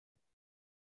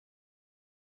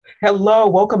Hello,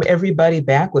 welcome everybody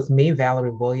back with me,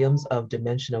 Valerie Williams of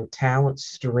Dimensional Talent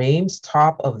Streams.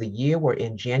 Top of the year. We're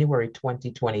in January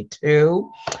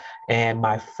 2022 and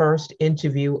my first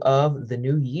interview of the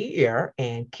new year.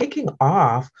 And kicking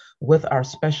off with our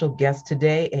special guest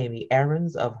today, Amy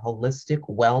Aarons of Holistic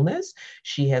Wellness.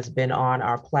 She has been on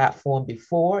our platform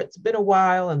before. It's been a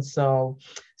while. And so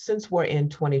since we're in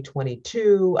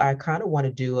 2022, I kind of want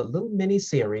to do a little mini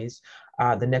series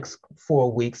the next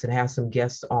 4 weeks and have some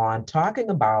guests on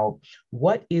talking about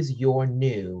what is your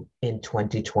new in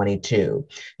 2022.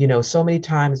 You know, so many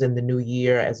times in the new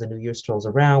year, as the new year strolls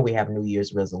around, we have New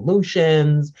Year's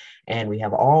resolutions and we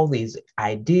have all these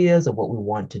ideas of what we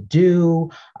want to do.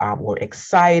 We're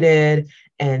excited.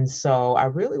 And so I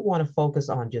really want to focus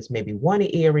on just maybe one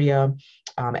area.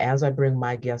 As I bring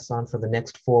my guests on for the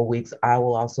next 4 weeks, I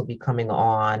will also be coming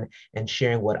on and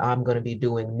sharing what I'm going to be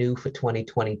doing new for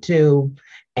 2022.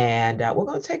 And we're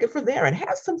going to take it from there and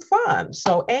have some fun.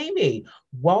 So, Amy,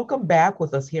 welcome back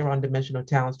with us here on Dimensional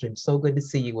Talent Stream. So good to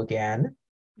see you again.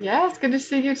 Yeah, it's good to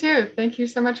see you too. Thank you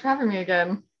so much for having me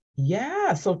again.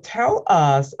 Yeah, so tell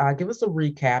us, give us a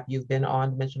recap. You've been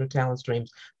on Dimensional Talent Streams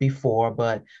before,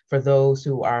 but for those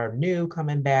who are new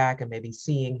coming back and maybe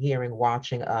seeing, hearing,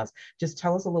 watching us, just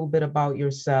tell us a little bit about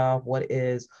yourself. What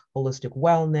is holistic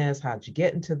wellness? How did you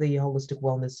get into the holistic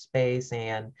wellness space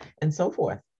and so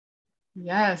forth?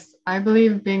 Yes, I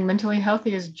believe being mentally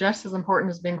healthy is just as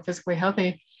important as being physically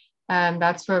healthy. And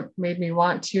that's what made me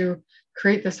want to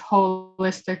create this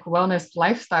holistic wellness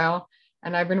lifestyle.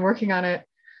 And I've been working on it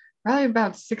probably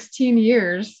about 16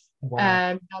 years. Wow.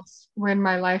 And that's when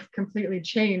my life completely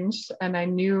changed. And I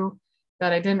knew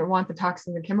that I didn't want the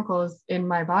toxins and chemicals in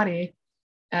my body.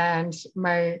 And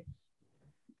my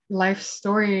life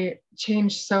story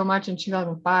changed so much in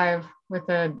 2005 with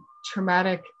a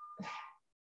traumatic,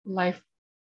 life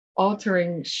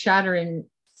altering, shattering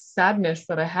sadness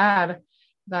that I had.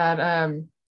 That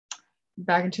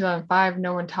back in 2005,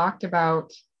 no one talked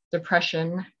about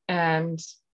depression and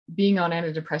being on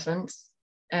antidepressants.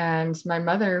 And my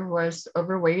mother was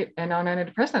overweight and on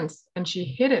antidepressants, and she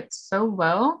hid it so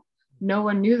well. No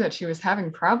one knew that she was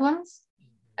having problems,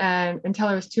 and until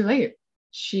it was too late.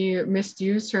 She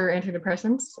misused her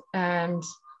antidepressants and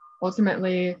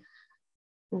ultimately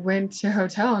went to a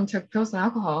hotel and took pills and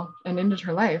alcohol and ended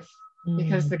her life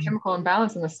because the Mm. chemical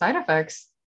imbalance and the side effects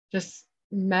just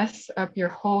mess up your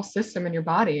whole system in your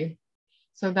body.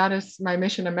 So that is my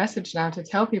mission and message now, to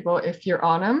tell people if you're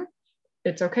on them,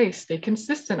 it's okay, stay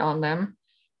consistent on them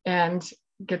and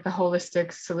get the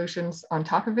holistic solutions on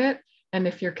top of it. And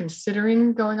if you're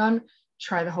considering going on,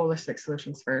 try the holistic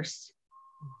solutions first.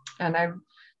 And I've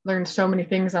learned so many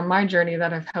things on my journey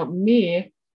that have helped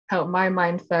me help my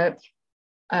mindset,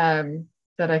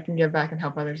 that I can give back and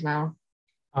help others now.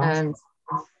 And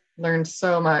Awesome. learned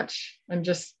so much. And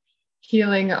just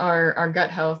healing our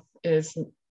gut health is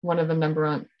one of the number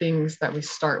one things that we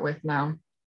start with now.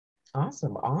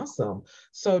 Awesome, awesome.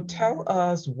 So tell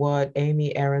us what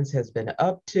Amy Aarons has been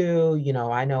up to. You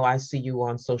know I see you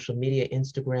on social media,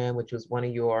 Instagram, which was one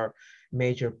of your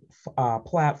major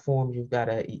platforms. You've got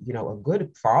a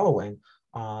good following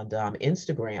on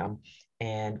Instagram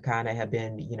and kind of have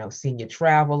been, seeing you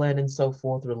traveling and so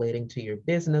forth relating to your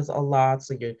business a lot.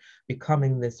 So you're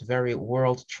becoming this very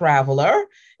world traveler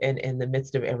in the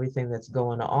midst of everything that's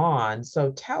going on.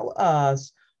 So tell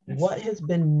us what Yes. has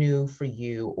been new for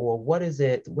you, or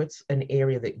what's an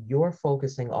area that you're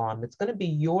focusing on that's going to be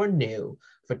your new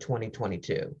for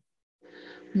 2022?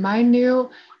 My new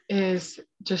is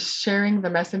just sharing the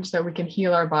message that we can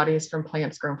heal our bodies from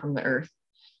plants grown from the earth.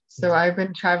 So I've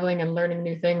been traveling and learning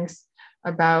new things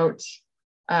about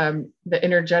the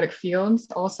energetic fields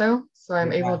also. So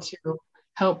I'm able Yeah. to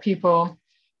help people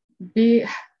be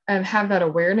and have that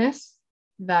awareness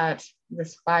that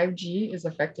this 5G is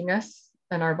affecting us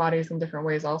and our bodies in different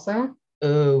ways also.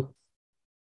 Oh,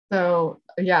 So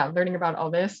yeah, learning about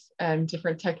all this and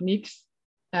different techniques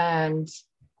and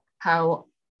how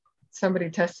somebody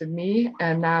tested me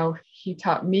and now he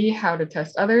taught me how to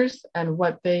test others and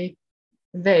what we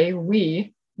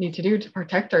need to do to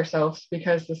protect ourselves,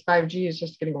 because this 5G is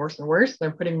just getting worse and worse.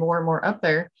 They're putting more and more up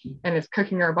there and it's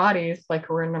cooking our bodies like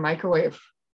we're in a microwave.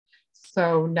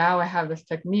 So now I have this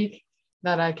technique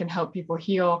that I can help people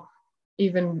heal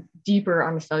even deeper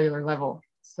on a cellular level.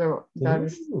 So that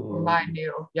is ooh. my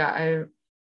new, yeah, I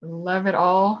love it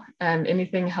all and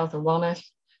anything health and wellness,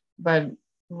 but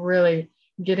really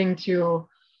getting to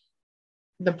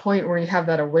the point where you have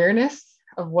that awareness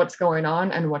of what's going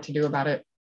on and what to do about it.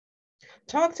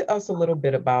 Talk to us a little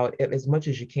bit about it, as much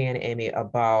as you can, Amy,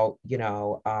 about,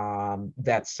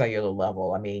 that cellular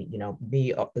level. I mean,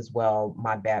 me as well,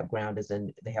 my background is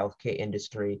in the healthcare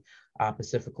industry,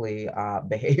 specifically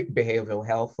behavioral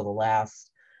health for the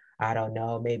last, I don't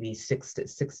know, maybe 6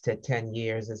 to 10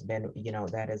 years has been,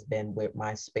 that has been with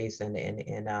my space in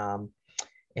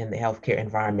the healthcare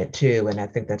environment too. And I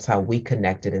think that's how we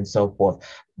connected and so forth.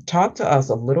 Talk to us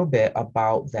a little bit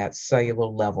about that cellular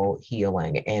level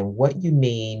healing and what you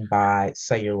mean by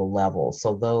cellular level.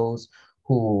 So those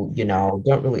who,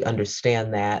 don't really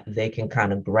understand that, they can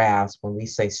kind of grasp when we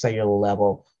say cellular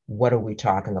level, what are we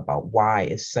talking about? Why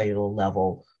is cellular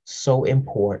level so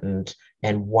important?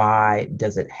 And why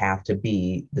does it have to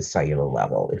be the cellular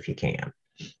level, if you can?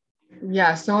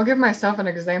 Yeah, so I'll give myself an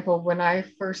example. When I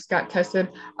first got tested,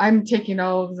 I'm taking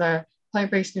all of the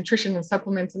plant-based nutrition and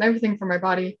supplements and everything for my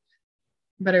body,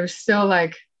 but it was still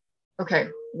like, okay,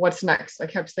 what's next? I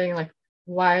kept saying like,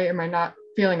 why am I not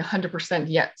feeling 100%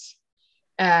 yet?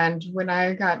 And when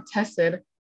I got tested,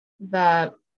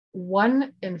 that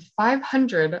 1 in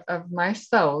 500 of my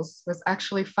cells was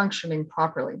actually functioning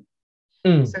properly.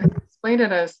 Mm, So he explained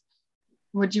it as,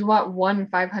 would you want 1 in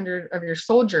 500 of your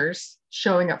soldiers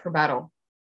showing up for battle?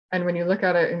 And when you look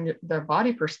at it in the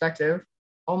body perspective,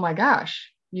 oh my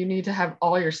gosh, you need to have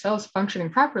all your cells functioning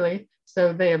properly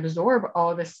so they absorb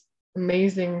all this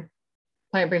amazing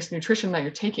plant-based nutrition that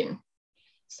you're taking.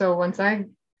 So once I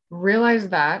realized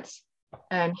that,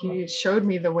 and he showed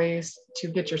me the ways to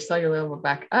get your cellular level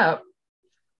back up,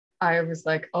 I was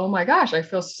like, oh my gosh, I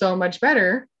feel so much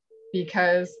better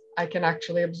because I can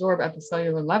actually absorb at the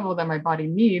cellular level that my body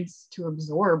needs to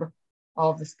absorb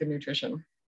all of this good nutrition.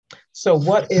 So,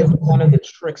 what is one of the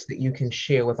tricks that you can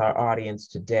share with our audience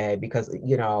today? Because,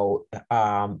 the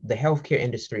healthcare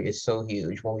industry is so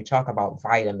huge. When we talk about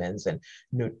vitamins and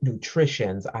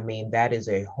nutritions, I mean, that's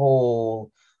a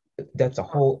whole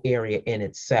area in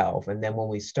itself. And then when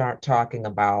we start talking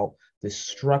about the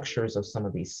structures of some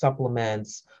of these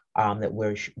supplements that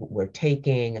we're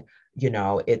taking,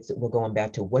 we're going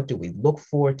back to what do we look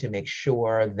for to make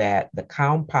sure that the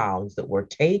compounds that we're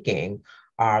taking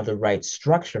are the right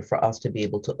structure for us to be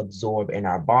able to absorb in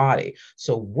our body.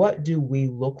 So, what do we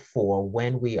look for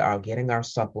when we are getting our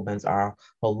supplements, our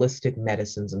holistic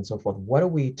medicines, and so forth? What are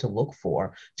we to look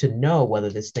for to know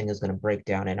whether this thing is going to break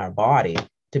down in our body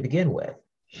to begin with?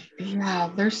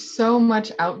 Yeah, there's so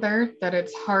much out there that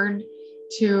it's hard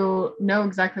to know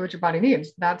exactly what your body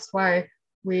needs. That's why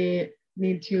we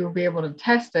need to be able to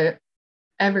test it,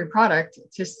 every product,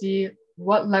 to see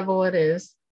what level it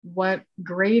is, what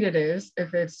grade it is,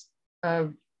 if it's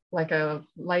like a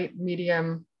light,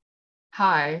 medium,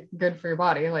 high, good for your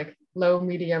body, like low,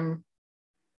 medium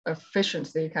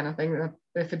efficiency kind of thing.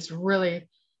 If it's really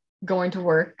going to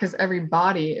work, because every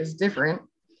body is different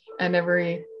and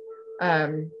every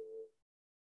um,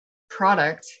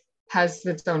 product has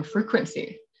its own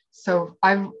frequency. So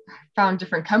I've found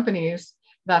different companies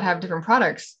that have different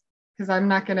products because I'm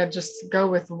not going to just go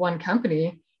with one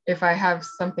company if I have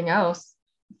something else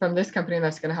from this company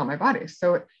that's going to help my body.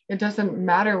 So it doesn't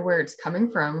matter where it's coming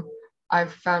from.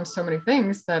 I've found so many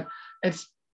things that it's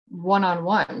one on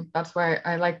one. That's why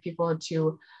I like people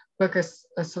to book a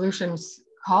solutions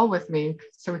call with me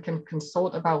so we can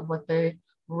consult about what they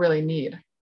really need.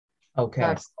 Okay.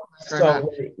 That's where I'm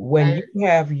So at. when I, you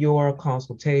have your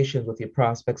consultations with your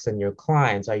prospects and your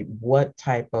clients, what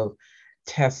type of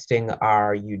testing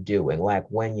are you doing? Like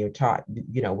when you're taught,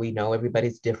 we know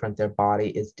everybody's different, their body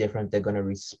is different, they're going to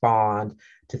respond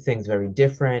to things very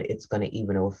different. It's going to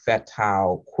even affect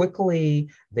how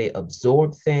quickly they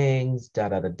absorb things, da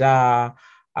da da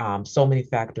da. So many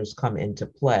factors come into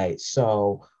play.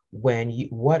 So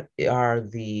what are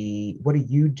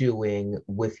you doing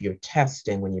with your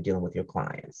testing when you're dealing with your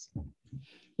clients?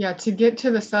 yeah, to get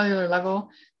to the cellular level,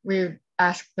 we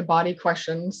ask the body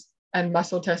questions, and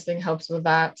muscle testing helps with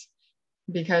that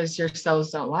because your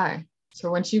cells don't lie.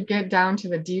 So once you get down to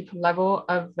the deep level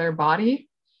of their body,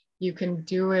 you can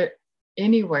do it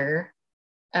anywhere.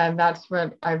 And that's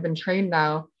what I've been trained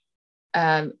now.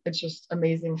 And it's just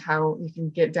amazing how you can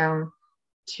get down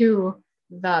to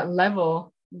that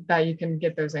level that you can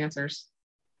get those answers.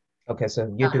 Okay,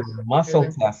 so you're That's doing muscle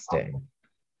really testing.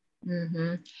 mm-hmm.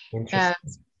 And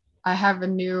Interesting. I have a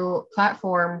new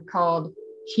platform called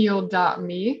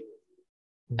heal.me,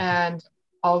 Mhm. and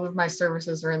all of my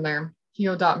services are in there.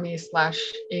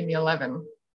 Heal.me/Amy11.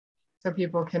 So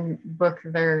people can book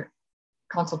their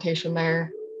consultation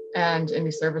there and any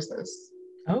services.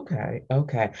 Okay,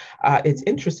 okay. It's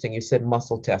interesting. You said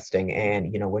muscle testing,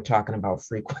 and we're talking about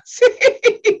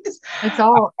frequencies. It's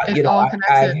all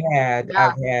connected. Yeah.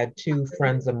 I've had two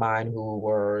friends of mine who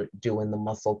were doing the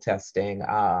muscle testing.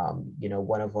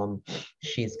 One of them,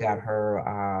 she's got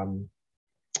her,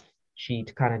 she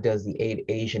kind of does the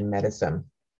Asian medicine.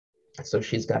 So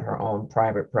she's got her own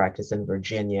private practice in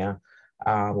Virginia,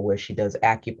 where she does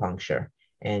acupuncture.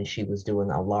 And she was doing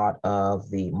a lot of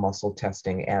the muscle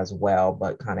testing as well,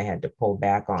 but kind of had to pull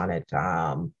back on it,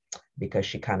 because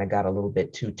she kind of got a little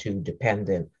bit too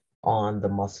dependent on the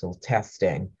muscle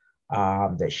testing,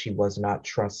 that she was not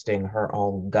trusting her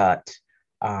own gut,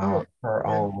 Oh, yeah. her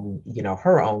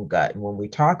own gut. And when we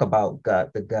talk about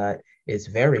gut, the gut is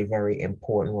very, very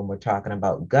important when we're talking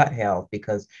about gut health,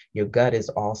 because your gut is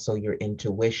also your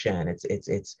intuition.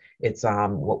 It's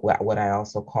what I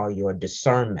also call your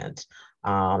discernment,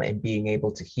 and being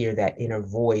able to hear that inner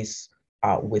voice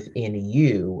within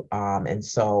you. And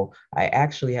so I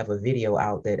actually have a video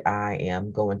out that I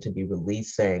am going to be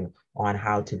releasing on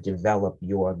how to develop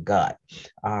your gut.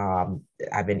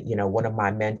 I've been, one of my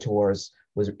mentors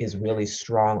is really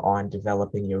strong on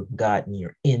developing your gut and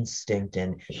your instinct,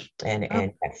 Oh, and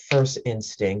that first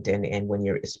instinct, and when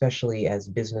you're, especially as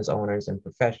business owners and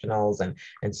professionals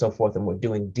and so forth, and we're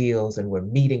doing deals and we're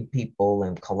meeting people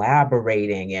and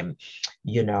collaborating and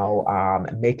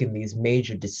making these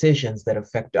major decisions that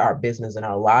affect our business and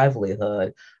our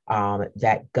livelihood,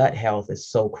 that gut health is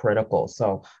so critical.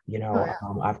 So, oh yeah.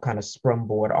 I've kind of sprung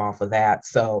off of that.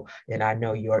 So, and I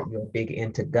know you're big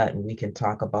into gut, and we can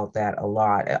talk about that a lot.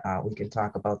 We can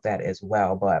talk about that as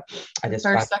well. But I It's just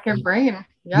our find, second brain.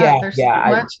 Yeah, yeah, there's so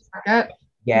much to forget. People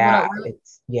yeah, don't really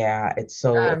it's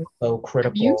so immune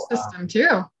critical. system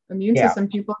too. Immune Yeah. system,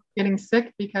 people getting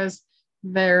sick because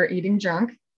they're eating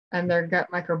junk and their gut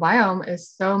microbiome is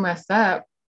so messed up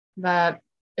that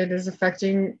it is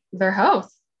affecting their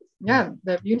health. Yeah,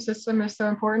 the immune system is so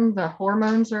important. The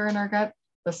hormones are in our gut.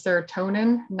 The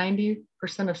serotonin, 90%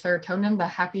 of serotonin, the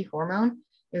happy hormone,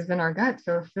 is in our gut.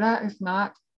 So if that is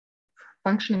not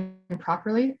functioning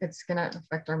properly, it's going to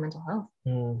affect our mental health.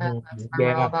 And that's why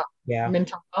we're all Yeah, about yeah.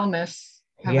 mental wellness,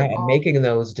 Yeah, having and all. making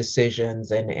those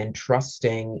decisions and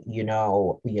trusting,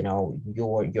 your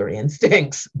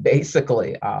instincts,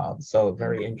 basically. So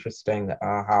very interesting,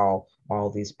 how all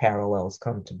these parallels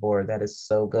come to board. That is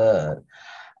so good.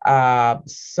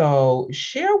 So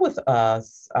share with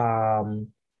us,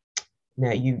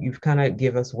 now you've kind of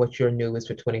give us what your new is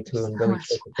for 22 There's and so really much.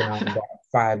 focusing on that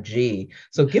 5G.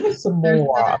 So give us some There's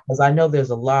more, because I know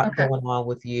there's a lot okay. going on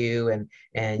with you and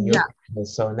your Yeah.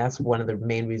 business. So, and that's one of the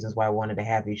main reasons why I wanted to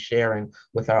have you sharing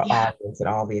with our Yeah. audience and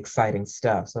all the exciting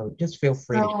stuff. So just feel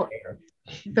free to So share.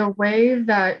 the way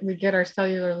that we get our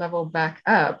cellular level back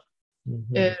up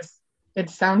Hmm. is, it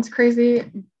sounds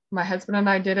crazy. My husband and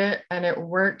I did it and it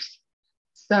worked.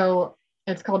 So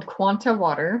it's called Quanta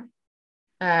water,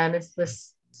 and it's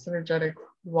this synergetic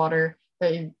water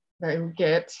that you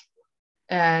get,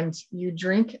 and you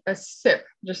drink a sip,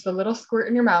 just a little squirt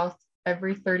in your mouth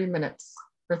every 30 minutes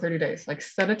for 30 days. Like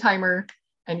set a timer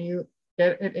and you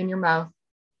get it in your mouth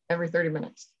every 30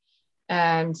 minutes.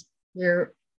 And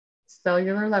your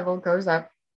cellular level goes up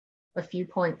a few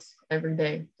points every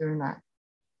day doing that.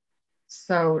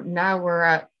 So now we're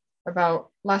at about,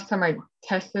 last time I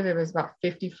tested, it was about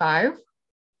 55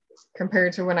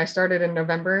 compared to when I started in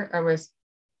November, I was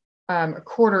a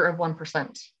quarter of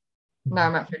 1%. Now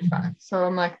I'm at 35. So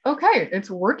I'm like, okay,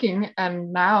 it's working.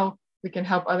 And now we can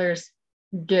help others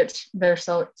get their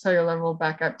cellular level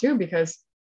back up too, because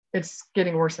it's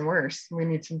getting worse and worse. We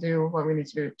need to do what we need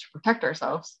to do to protect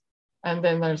ourselves. And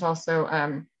then there's also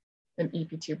an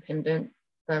EP2 pendant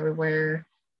that we wear.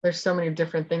 There's so many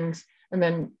different things. And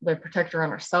then the protector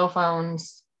on our cell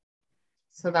phones.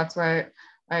 So that's why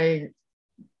I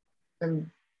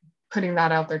am putting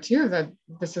that out there too, that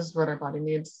this is what our body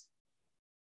needs.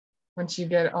 Once you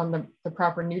get on the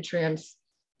proper nutrients,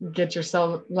 get your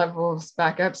cell levels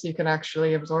back up so you can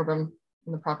actually absorb them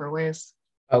in the proper ways.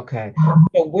 Okay.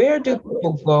 So where do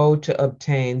people go to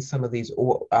obtain some of these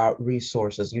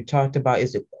resources? You talked about,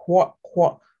 is it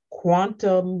Quanta,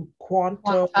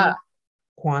 quanta,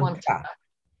 quanta,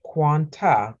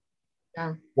 quanta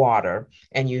yeah. water,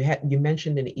 and you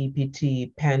mentioned an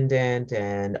EPT pendant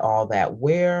and all that.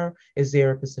 Where is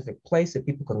there a specific place that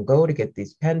people can go to get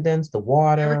these pendants, the They would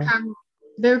water? come.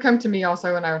 They would come to me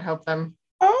also, and I would help them.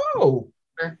 Oh,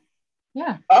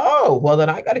 Yeah. oh, well then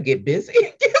I got to get busy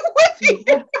and get with you.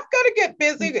 Yeah. I've got to get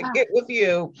busy and Yeah. get with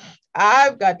you.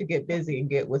 I've got to get busy and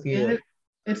get with you.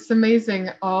 It's amazing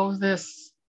all of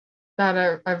this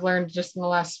that I've learned just in the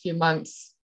last few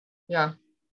months. Yeah,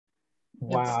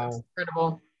 it's Wow.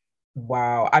 incredible.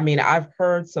 Wow. I mean, I've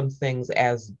heard some things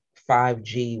as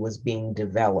 5G was being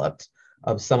developed.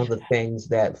 of some of the things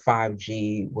that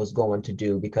 5G was going to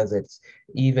do, because it's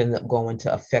even going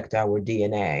to affect our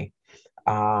DNA,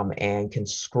 and can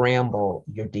scramble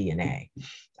your DNA.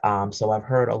 So I've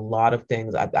heard a lot of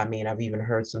things. I mean, I've even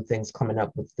heard some things coming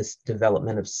up with this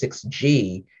development of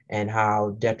 6G and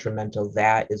how detrimental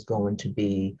that is going to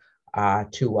be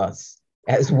to us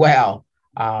as well.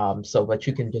 But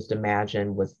you can just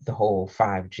imagine with the whole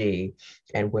 5G,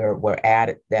 and we're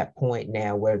at that point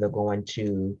now where they're going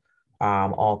to,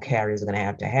 all carriers are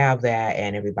going to have that,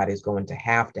 and everybody's going to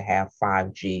have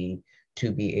 5G to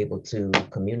be able to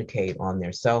communicate on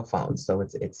their cell phones. So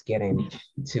it's getting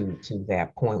to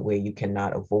that point where you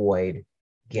cannot avoid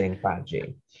getting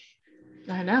 5G.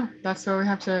 I know. That's why we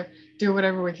have to do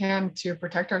whatever we can to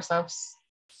protect ourselves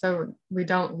so we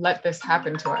don't let this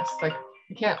happen to us. Like,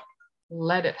 we can't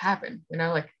let it happen,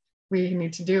 like we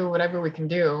need to do whatever we can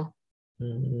do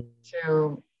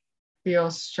to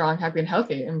feel strong, happy, and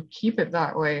healthy and keep it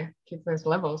that way, keep those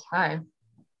levels high.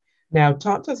 Now,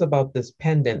 talk to us about this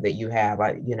pendant that you have.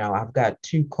 I've got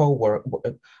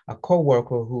a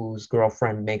coworker whose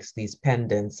girlfriend makes these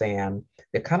pendants, and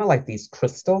they're kind of like these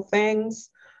crystal things.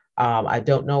 I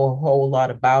don't know a whole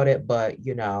lot about it, but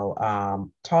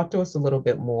talk to us a little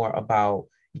bit more about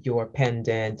your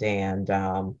pendant,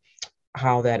 and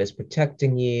how that is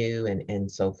protecting you, and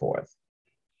so forth.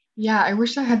 Yeah, I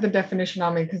wish I had the definition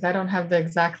on me because I don't have the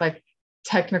exact like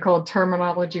technical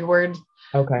terminology word,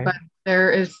 Okay. but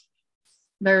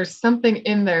there's something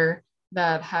in there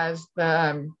that has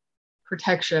the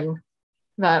protection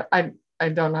that I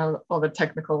don't know all the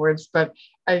technical words, but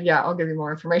yeah, I'll give you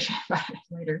more information about it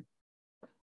later.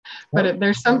 But Oh,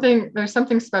 there's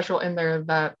something special in there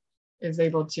that is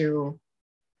able to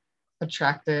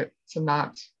attract it to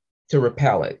not to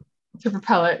repel it. to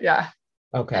propel it. Yeah,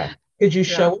 Okay. Could you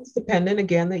yeah, show us the pendant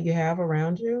again that you have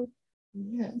around you?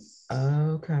 yes.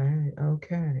 Okay,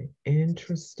 okay.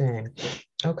 Interesting.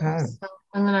 Okay. So,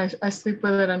 and then I sleep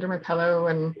with it under my pillow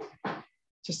and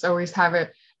just always have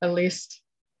it at least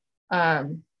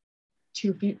um,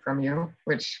 2 feet from you,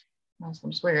 which I'll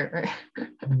just wear it, right?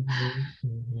 Mhm,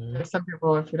 mhm. Some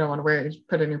people, if you don't want to wear it, just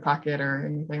put it in your pocket or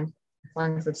anything, as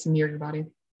long as it's near your body.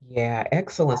 Yeah,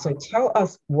 excellent. So tell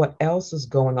us what else is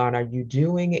going on. Are you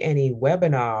doing any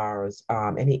webinars,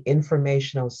 any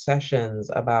informational sessions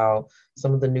about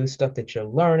some of the new stuff that you're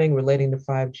learning relating to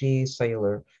 5G,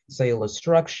 cellular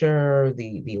structure,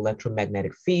 the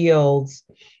electromagnetic fields,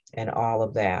 and all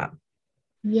of that?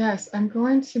 Yes, I'm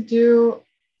going to do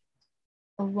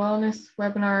a wellness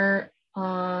webinar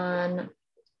on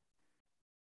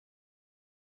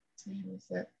what is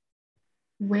it?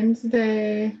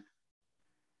 Wednesday,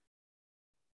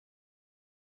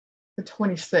 the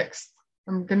 26th.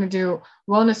 I'm going to do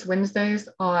Wellness Wednesdays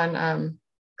on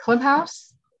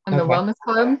Clubhouse and the Okay. Wellness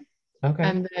Club, Okay.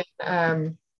 and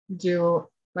then do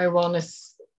my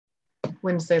Wellness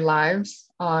Wednesday lives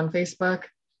on Facebook.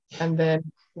 And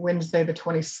then Wednesday, the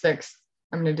 26th,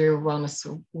 I'm going to do a wellness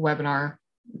webinar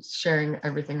sharing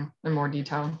everything in more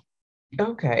detail.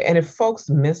 Okay. And if folks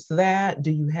miss that,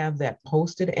 do you have that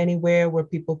posted anywhere where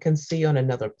people can see on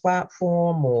another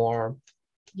platform or?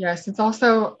 Yes, it's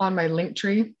also on my link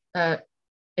tree at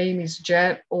Amy's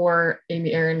Jet or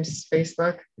Amy Aaron's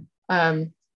Facebook.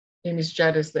 Amy's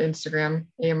Jet is the Instagram,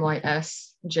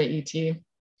 AMYSJET.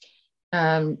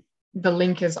 The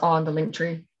link is on the link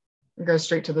tree. It goes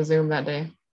straight to the Zoom that day.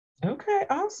 Okay,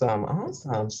 awesome,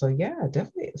 awesome. So yeah,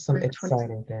 definitely some January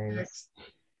exciting things. 26th.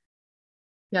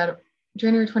 Yeah,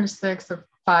 January 26th of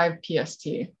 5 PST.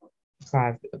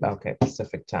 Five, okay,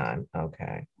 Pacific time.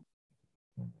 Okay.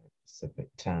 Pacific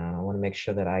time. I want to make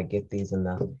sure that I get these in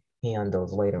the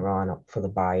handles later on for the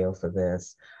bio for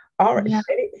this. All right. Yeah.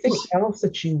 Anything else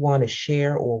that you want to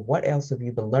share, or what else have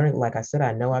you been learning? Like I said,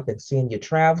 I know I've been seeing you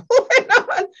travel.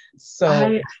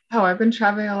 So, I've been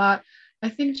traveling a lot. I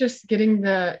think just getting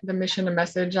the mission and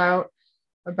message out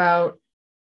about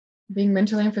being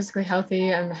mentally and physically healthy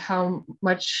and how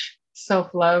much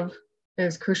self-love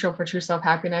is crucial for true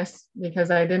self-happiness,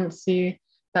 because I didn't see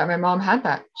that my mom had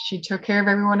that. She took care of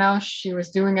everyone else. She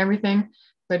was doing everything,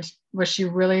 but was she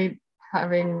really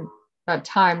having that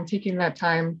time, taking that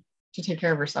time to take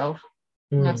care of herself?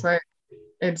 And that's mm, why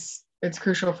it's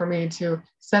crucial for me to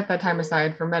set that time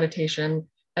aside for meditation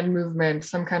and movement,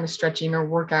 some kind of stretching or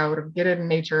workout, or get it in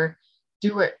nature.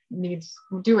 Do what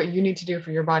you need to do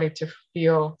for your body to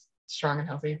feel strong and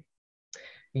healthy.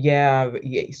 yeah,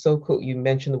 yeah, so cool. You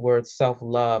mentioned the word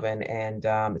self-love, and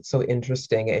it's so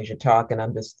interesting as you're talking.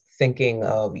 I'm just thinking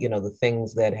of, the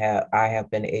things that have I have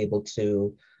been able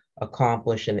to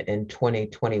accomplished in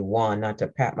 2021. Not to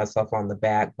pat myself on the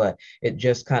back, but it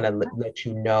just kind of lets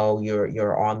you know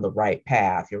you're on the right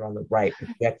path. You're on the right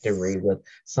trajectory with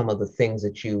some of the things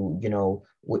that you know.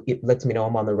 It lets me know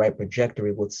I'm on the right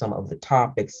trajectory with some of the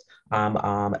topics I'm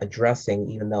addressing,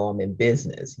 even though I'm in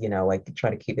business. You know, like try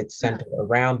to keep it centered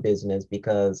around business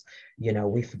because you know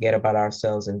we forget about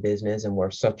ourselves in business and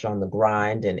we're such on the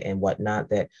grind and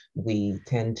whatnot that we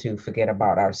tend to forget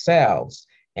about ourselves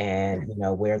and you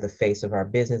know we're the face of our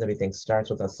business. Everything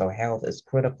starts with us, so health is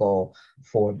critical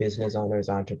for business owners,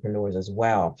 entrepreneurs as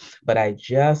well. But I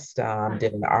just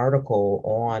did an article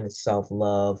on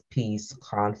self-love, peace,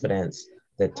 confidence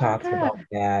that Oh, talks about good.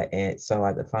 that. And so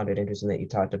I found it interesting that you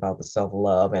talked about the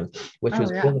self-love, and which Oh,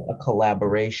 was yeah. really a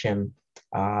collaboration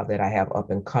that I have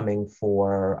up and coming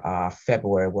for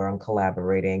February, where I'm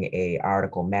collaborating a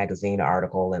article, magazine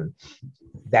article, and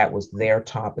that was their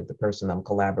topic, the person I'm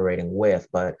collaborating with.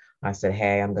 But I said,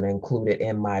 hey, I'm going to include it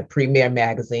in my premiere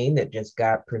magazine that just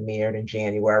got premiered in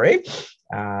January.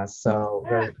 So Yeah.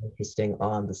 very interesting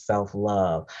on the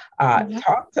self-love. Yeah.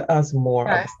 Talk to us more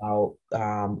Yes.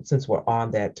 about, since we're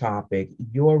on that topic,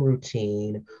 your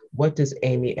routine. What does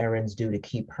Amy Aarons do to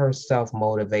keep herself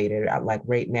motivated? Like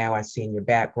right now, I see in your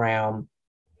background,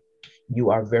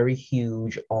 you are very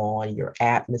huge on your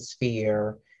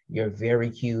atmosphere. You're very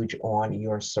huge on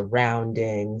your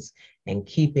surroundings and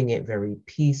keeping it very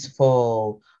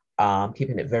peaceful,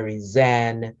 keeping it very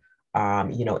zen,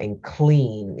 you know, and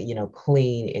clean, you know,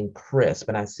 clean and crisp.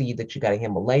 And I see that you got a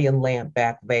Himalayan lamp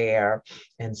back there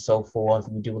and so forth.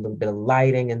 You do a little bit of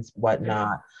lighting and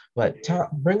whatnot. But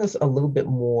bring us a little bit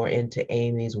more into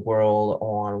Amy's world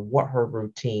on what her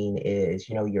routine is.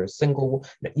 You know, you're single,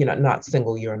 you know, not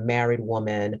single, you're a married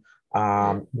woman.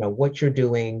 You know, what you're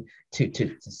doing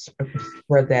to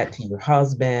spread that to your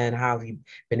husband. How have you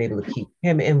been able to keep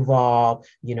him involved?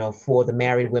 You know, for the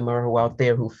married women who out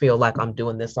there who feel like I'm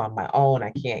doing this on my own,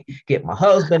 I can't get my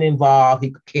husband involved.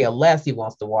 He could care less. He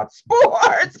wants to watch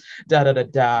sports. Da da da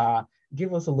da.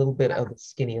 Give us a little bit of the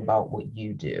skinny about what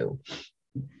you do.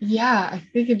 Yeah, I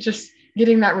think it's just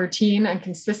getting that routine and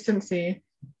consistency.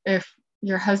 If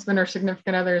your husband or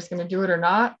significant other is going to do it or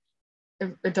not,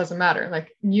 it doesn't matter.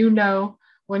 Like,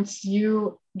 once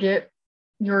you get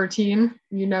your routine,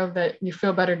 you know that you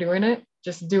feel better doing it.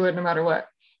 Just do it no matter what.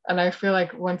 And I feel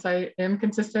like once I am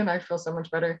consistent, I feel so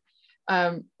much better.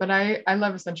 But I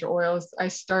love essential oils. I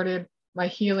started my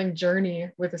healing journey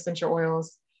with essential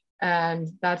oils, and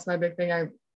that's my big thing. I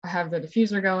have the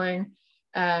diffuser going,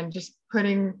 and just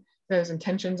putting those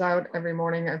intentions out every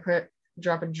morning. I put a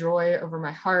drop of joy over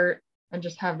my heart and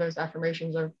just have those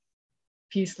affirmations of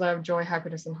peace, love, joy,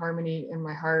 happiness, and harmony in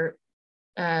my heart.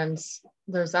 And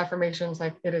those affirmations,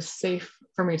 like, it is safe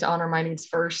for me to honor my needs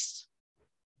first,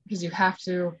 because you have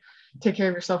to take care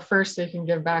of yourself first so you can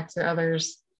give back to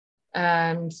others.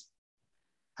 And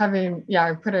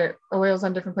I put oils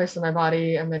on different places in my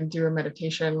body and then do a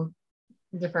meditation,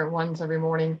 different ones every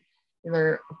morning,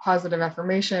 either positive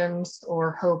affirmations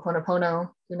or Ho'oponopono.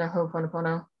 You know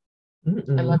Ho'oponopono? I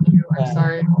Mm-mm. love you. I'm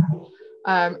sorry.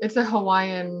 It's a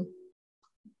Hawaiian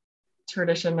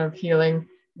tradition of healing.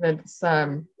 That's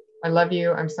I love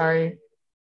you. I'm sorry.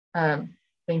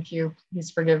 Thank you.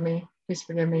 Please forgive me. Please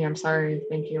forgive me. I'm sorry.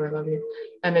 Thank you. I love you.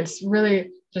 And it's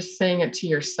really just saying it to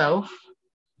yourself,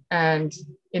 and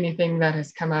anything that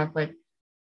has come up, like,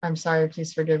 I'm sorry.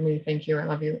 Please forgive me. Thank you. I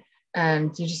love you.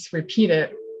 And you just repeat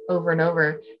it over and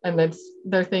over. And that's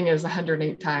their thing is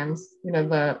 108 times. You know,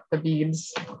 the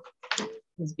beads,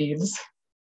 these beads.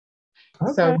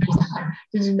 So Okay.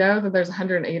 did you know that there's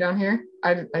 108 on here?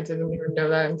 I didn't even know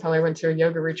that until I went to a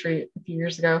yoga retreat a few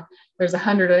years ago. There's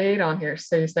 108 on here.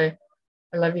 So you say,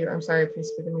 I love you. I'm sorry.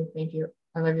 Please forgive me. Thank you.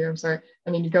 I love you. I'm sorry.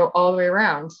 And then you go all the way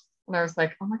around. And I was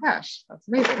like, oh my gosh, that's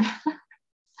amazing.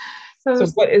 So So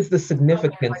there's what is the like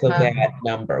significance of that. that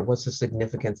number? What's the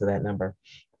significance of that number?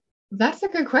 That's a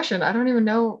good question. I don't even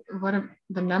know what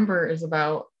the number is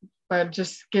about, but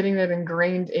just getting it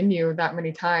ingrained in you that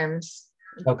many times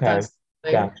Okay. does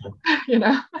something, Gotcha. you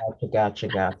know? Gotcha.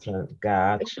 Yeah.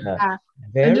 And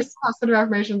Very. just positive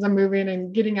affirmations of moving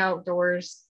and getting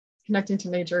outdoors, connecting to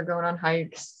nature, going on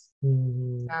hikes.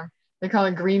 Mm, They call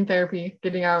it green therapy.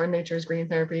 Getting out in nature is green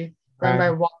therapy. Going right.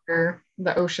 by water,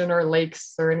 the ocean or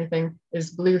lakes or anything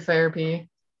is blue therapy.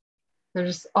 They're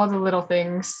just all the little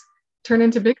things turn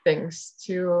into big things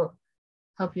to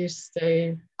help you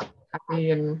stay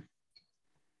happy, and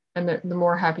the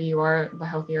more happy you are, the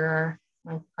healthier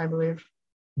you are, I believe.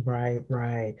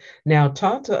 Right. Now,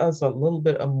 talk to us a little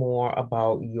bit more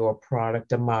about your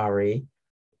product, Amari,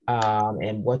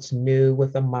 and what's new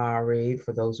with Amari.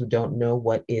 For those who don't know,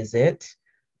 what is it?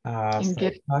 and So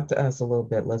get talk to us a little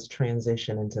bit. Let's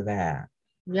transition into that.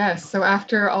 yes. So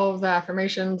after all of the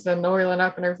affirmations and oiling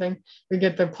up and everything, we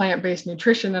get the plant-based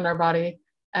nutrition in our body.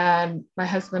 And my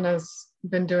husband has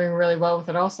been doing really well with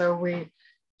it also. We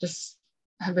just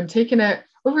have been taking it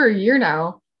over a year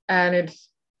now, and it's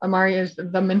Amari is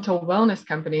the mental wellness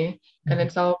company, and Mhm.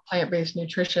 it's all plant-based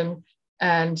nutrition.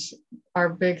 And our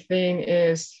big thing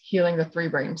is healing the three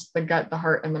brains, the gut, the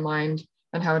heart, and the mind,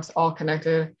 and how it's all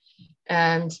connected.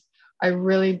 And I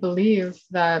really believe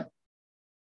that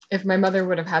if my mother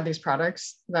would have had these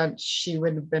products, that she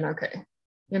would have been okay,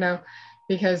 you know,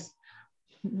 because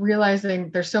realizing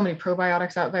there's so many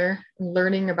probiotics out there,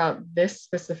 learning about this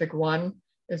specific one,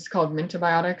 it's called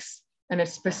Mintabiotics, and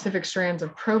it's specific strands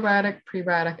of probiotic,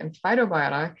 prebiotic, and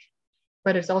phytobiotic,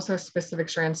 but it's also specific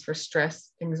strands for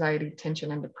stress, anxiety,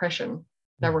 tension, and depression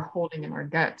that we're holding in our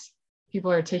guts.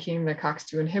 People are taking the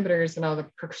COX-2 inhibitors and all the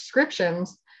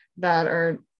prescriptions that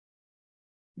are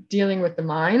dealing with the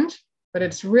mind, but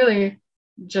it's really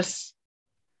just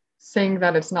saying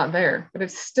that it's not there, but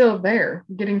it's still there.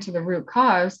 Getting to the root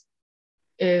cause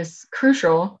is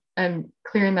crucial, and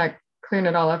clearing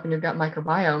it all up in your gut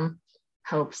microbiome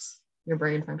helps your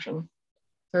brain function.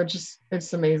 So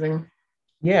it's amazing.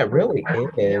 Yeah, it I'm really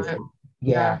feeling is. it.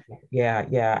 Yeah,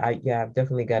 Yeah. I've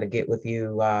definitely got to get with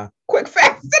you quick,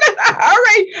 fast, and in a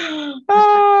hurry.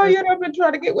 Oh, I've been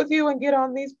trying to get with you and get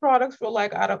on these products for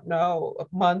like, I don't know,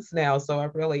 months now. So I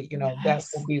really, that will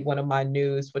Yes. be one of my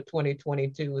news for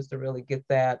 2022 is to really get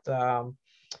that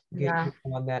Yeah. get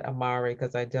on that Amari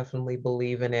because I definitely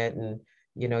believe in it. And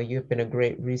you've been a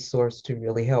great resource to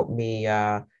really help me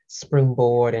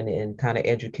springboard and kind of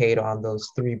educate on those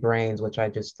three brains, which I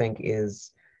just think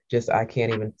is just I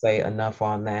can't even say enough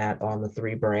on that, on the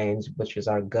three brains, which is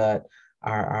our gut,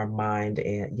 our mind,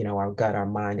 and our gut, our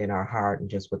mind, and our heart, and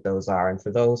just what those are. And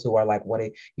for those who are like, what are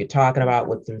you talking about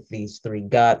with these three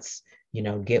guts?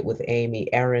 Get with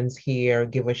Amy Aarons here.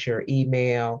 Give us your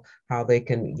email, how they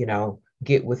can,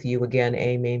 get with you again,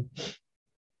 Amy.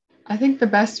 I think the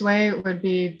best way would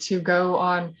be to go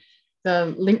on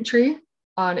the link tree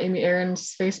on Amy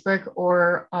Aaron's Facebook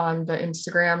or on the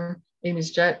Instagram,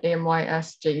 Amy's Jet,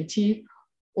 AMYSJET,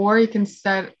 or you can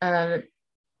set a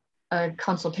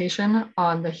consultation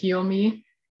on the Heal Me.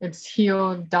 It's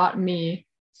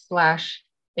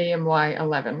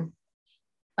heal.me/AMY11.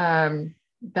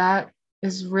 That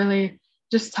is really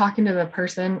just talking to the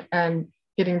person and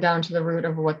getting down to the root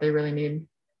of what they really need.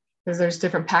 Because there's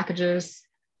different packages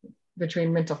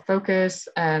between mental focus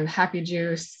and happy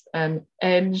juice and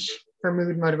edge for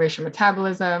mood, motivation,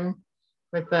 metabolism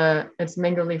with it's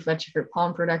mango leaf, lychee fruit,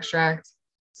 palm fruit extract.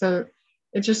 So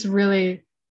it's just really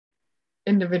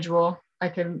individual. I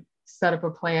can set up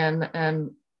a plan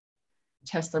and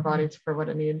test their body for what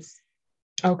it needs.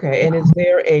 Okay, and is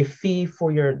there a fee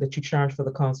for that you charge for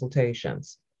the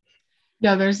consultations?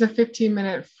 Yeah, there's a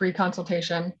 15-minute free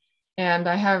consultation, and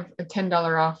I have a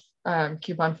 $10 off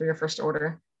coupon for your first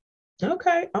order.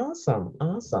 Okay, awesome,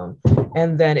 awesome.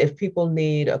 And then if people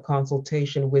need a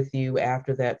consultation with you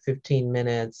after that 15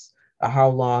 minutes, how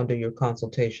long do your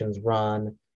consultations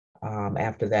run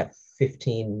after that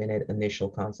 15-minute initial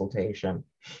consultation?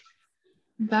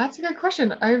 That's a good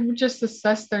question. I would just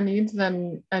assess their needs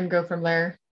and go from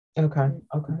there Okay, and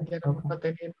okay, get them okay. what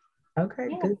they need. Okay,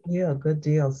 Yeah. good deal, good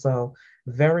deal. So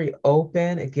very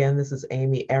open. Again, this is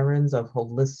Amy Aarons of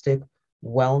Holistic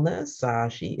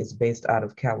Wellness. She is based out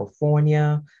of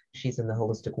California. She's in the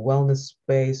holistic wellness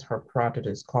space. Her product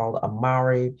is called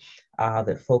Amari,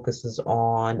 that focuses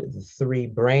on the three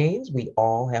brains. We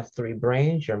all have three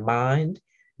brains, your mind,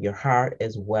 your heart,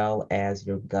 as well as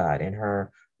your gut. And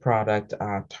her product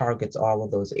targets all of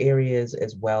those areas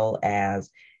as well as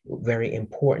very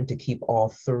important to keep all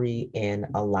three in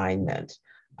alignment.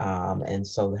 And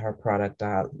so her product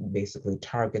basically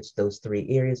targets those three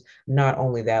areas. Not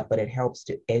only that, but it helps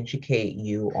to educate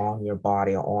you on your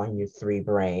body, on your three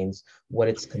brains, what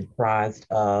it's comprised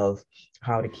of,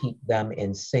 how to keep them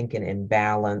in sync and in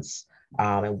balance,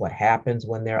 and what happens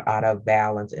when they're out of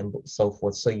balance, and so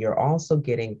forth. So you're also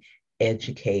getting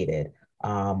educated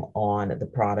on the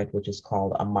product, which is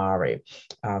called Amari.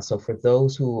 So for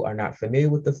those who are not familiar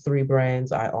with the three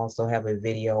brains, I also have a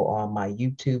video on my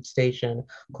YouTube station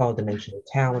called Dimensional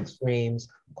Talent Streams,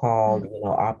 called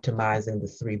Optimizing the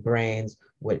Three Brains,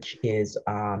 which is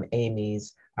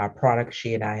Amy's product.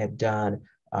 She and I have done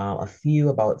about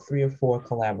 3 or 4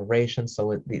 collaborations.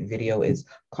 So the video is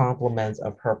compliments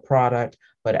of her product.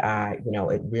 but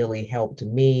it really helped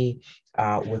me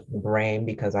with the brain,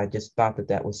 because I just thought that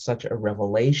that was such a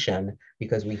revelation,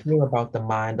 because we hear about the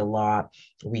mind a lot.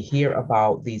 We hear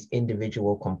about these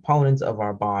individual components of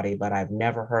our body, but I've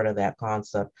never heard of that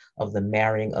concept of the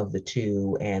marrying of the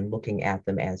two and looking at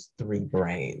them as three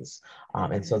brains.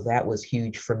 And so that was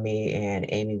huge for me. And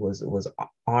Amy was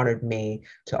honored me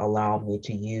to allow me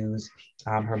to use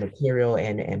her material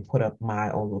and put up my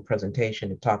own little presentation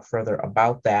to talk further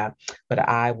about that. But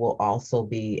I will also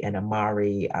be an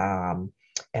Amari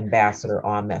ambassador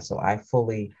on that. So I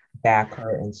fully back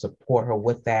her and support her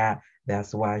with that.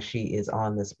 That's why she is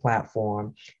on this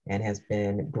platform and has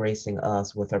been gracing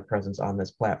us with her presence on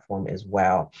this platform as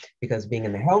well. Because being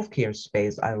in the healthcare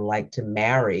space, I like to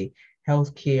marry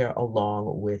healthcare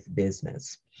along with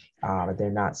business. They're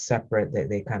not separate,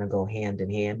 they kind of go hand in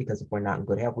hand, because if we're not in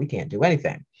good health, we can't do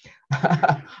anything.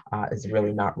 It's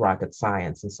really not rocket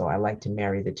science. And so I like to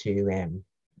marry the two. And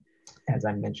as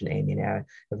I mentioned, Amy and I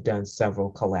have done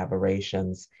several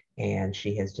collaborations, and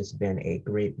she has just been a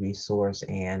great resource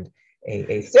and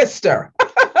a sister,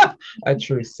 a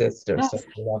true sister. So Yes.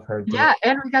 I love her dearly. Yeah,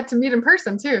 and we got to meet in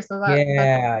person too. So that's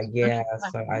Yeah. fun.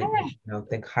 So I Yeah.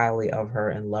 think highly of her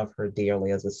and love her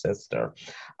dearly as a sister.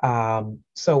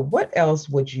 So what else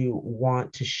would you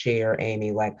want to share,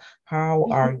 Amy? Like, how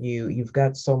are you? You've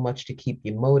got so much to keep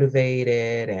you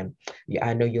motivated, and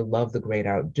I know you love the great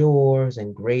outdoors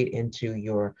and great into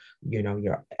your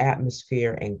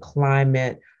atmosphere and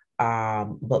climate.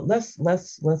 But let's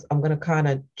I'm gonna kind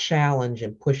of challenge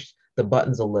and push the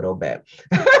buttons a little bit.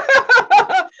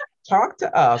 Talk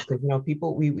to us, because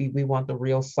people, we want the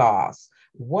real sauce.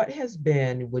 What has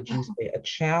been, would you say, a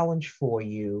challenge for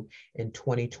you in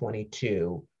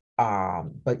 2022,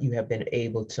 but you have been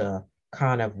able to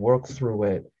kind of work through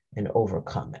it and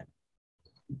overcome it?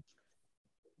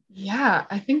 Yeah,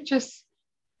 I think just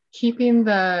keeping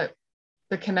the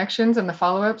connections and the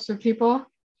follow-ups with people.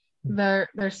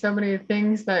 There's so many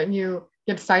things that you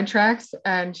get sidetracked,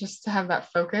 and just to have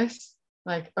that focus,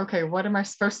 like, okay, what am I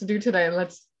supposed to do today?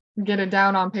 Let's get it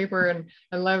down on paper. And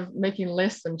I love making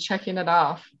lists and checking it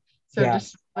off. So Yeah,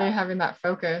 just really having that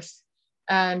focus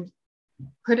and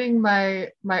putting my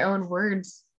own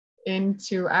words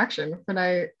into action. When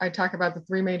I talk about the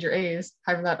three major A's,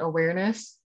 having that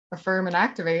awareness, affirm, and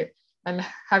activate, and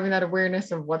having that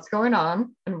awareness of what's going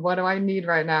on and what do I need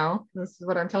right now. This is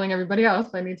what I'm telling everybody else.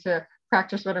 I need to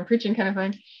practice what I'm preaching, kind of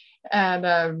thing.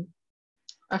 And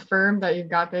affirm that you've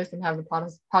got this, and have the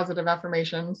positive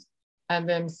affirmations, and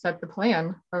then set the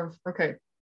plan of, okay,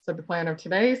 set the plan of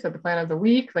today, set the plan of the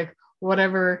week, like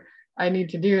whatever I need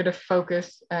to do to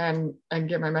focus and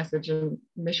get my message and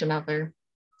mission out there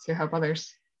to help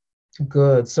others.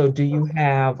 good. So do you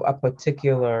have a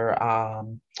particular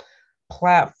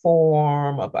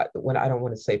platform, about when I don't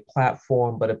want to say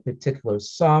platform, but a particular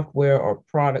software or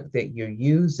product that you're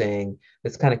using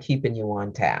that's kind of keeping you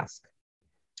on task?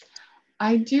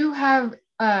 I do have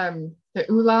the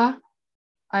ULA.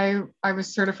 I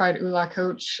was certified ULA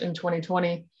coach in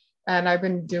 2020, and I've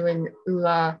been doing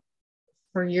ULA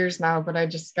for years now, but I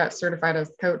just got certified as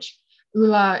a coach.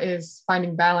 ULA is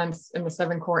finding balance in the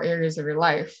 7 core areas of your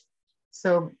life.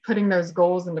 So putting those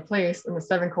goals into place in the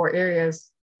 7 core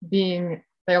areas, being,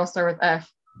 they all start with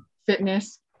F: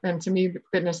 fitness. And to me,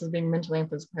 fitness is being mentally and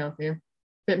physically healthy.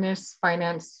 Fitness,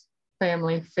 finance,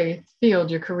 family, faith, field,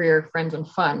 your career, friends, and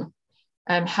fun.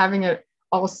 And having it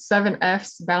all 7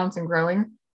 F's, balance and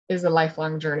growing, is a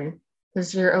lifelong journey,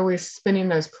 because you're always spinning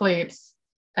those plates,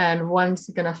 and one's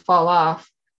going to fall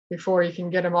off before you can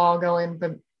get them all going.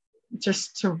 But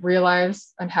just to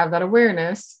realize and have that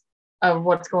awareness of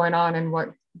what's going on and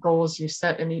what goals you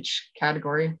set in each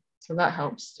category. So that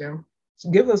helps too.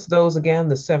 Give us those again,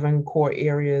 the 7 core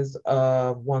areas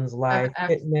of one's life: 7 F: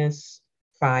 fitness,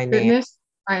 finance. fitness,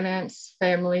 finance,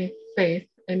 family, faith,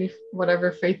 any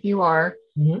whatever faith you are,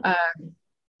 Mhm,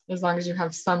 as long as you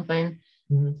have something.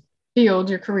 mhm. Field,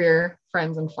 your career,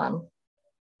 friends, and fun.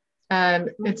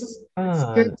 And it's good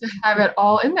Fun. to have it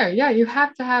all in there. Yeah, you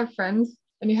have to have friends,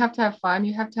 and you have to have fun.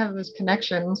 You have to have those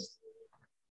connections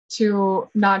to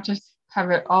not just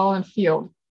have it all in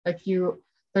field. Like,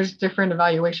 there's different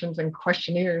evaluations and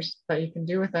questionnaires that you can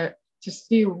do with it to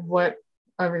see what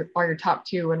are your top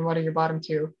two and what are your bottom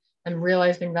two, and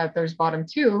realizing that those bottom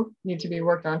two need to be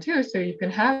worked on too, so you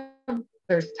can have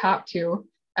those top two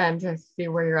and to see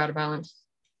where you're out of balance.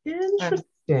 And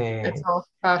it's Interesting. all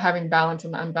about having balance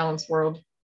in the unbalanced world.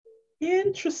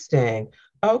 Interesting.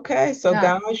 Okay, so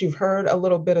Yeah. guys, you've heard a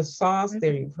little bit of sauce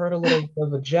there. You've heard a little bit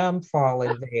of a gem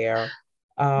falling there.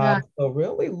 Yeah. So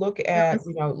really look It at,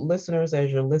 was, listeners,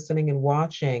 as you're listening and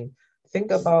watching,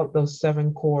 think about those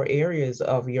 7 core areas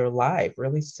of your life.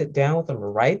 Really sit down with them,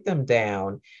 write them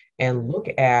down, and look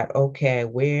at, okay,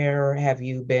 where have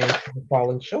you been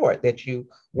falling short that you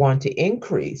want to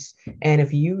increase? And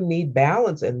if you need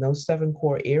balance in those 7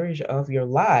 core areas of your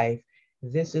life,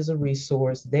 this is a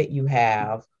resource that you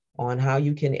have on how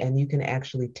you can, and you can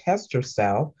actually test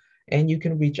yourself, and you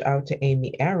can reach out to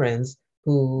Amy Aarons,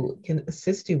 who can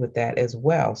assist you with that as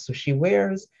well. So she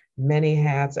wears many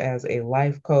hats as a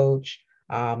life coach,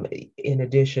 in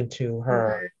addition to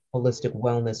her Okay. holistic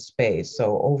wellness space.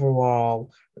 So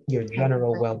overall, your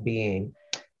general Everything. well-being.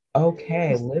 Okay,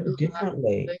 Just live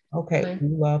differently. Okay, basically.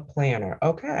 love planner.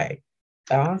 Okay,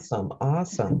 awesome,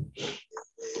 awesome,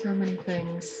 So many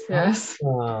things. Yes.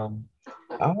 awesome.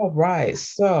 All right,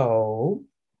 so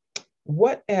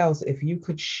what else, if you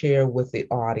could share with the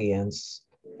audience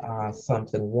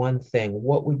something, one thing,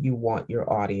 what would you want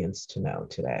your audience to know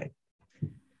today?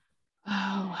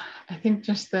 Oh, I think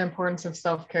just the importance of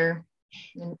self-care.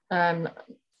 And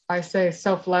I say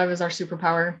self-love is our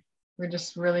superpower. We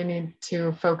just really need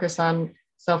to focus on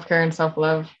self-care and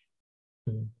self-love.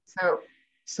 Mm. So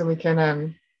so we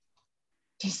can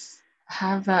just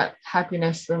have that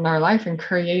happiness in our life and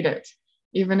create it.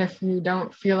 Even if you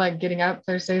don't feel like getting up,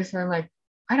 there's days where I'm like,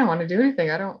 I don't want to do anything.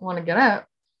 I don't want to get up.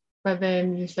 But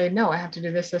then you say, no, I have to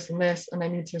do this, this, and this, and I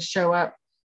need to show up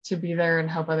to be there and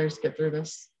help others get through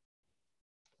this.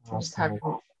 So just Awesome.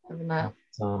 having that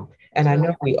And is I really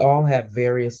know we all have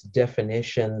various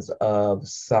definitions of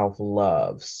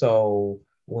self-love. So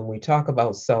when we talk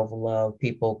about self-love,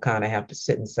 people kind of have to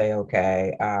sit and say,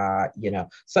 okay,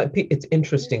 so it's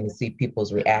interesting to see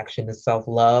people's reaction to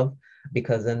self-love,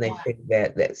 because then they think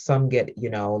that some get, a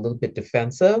little bit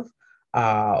defensive,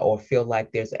 or feel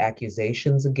like there's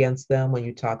accusations against them when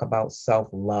you talk about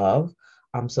self-love.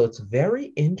 So it's very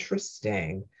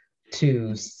interesting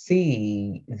to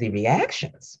see the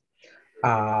reactions.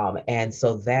 And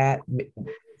so that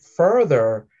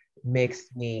further makes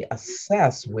me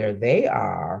assess where they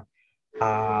are,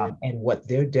 and what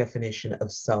their definition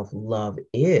of self-love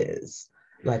is.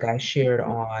 Like I shared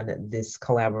on this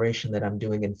collaboration that I'm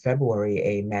doing in February,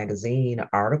 a magazine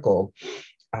article,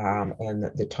 and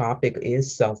the topic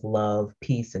is self-love,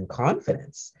 peace, and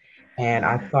confidence. And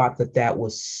I thought that that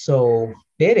was so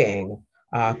fitting,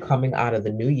 coming out of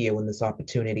the new year when this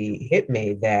opportunity hit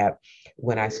me, that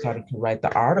when I started to write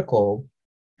the article,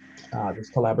 this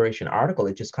collaboration article,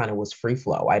 it just kind of was free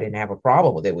flow. I didn't have a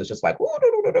problem with it. It was just like, "Ooh,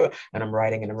 doo, doo, doo, doo," and I'm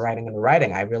writing and I'm writing and I'm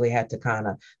writing. I really had to kind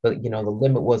of, the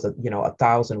limit was,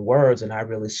 1,000 words, and I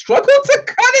really struggled to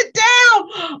cut it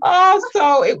down. Oh,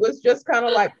 so it was just kind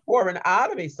of like pouring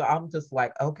out of me. So I'm just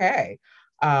like, okay.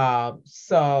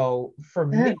 So for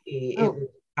me, good. it Oh, was,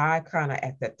 I kind of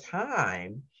at the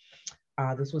time,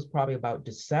 this was probably about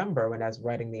December when I was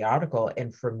writing the article.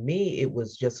 And for me, it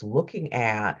was just looking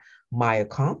at my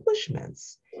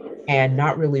accomplishments and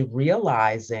not really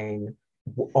realizing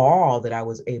all that I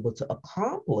was able to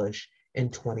accomplish in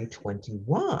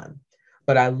 2021.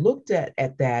 But I looked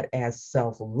at that as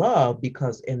self-love,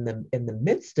 because in the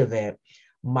midst of it,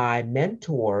 my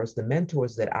mentors, the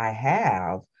mentors that I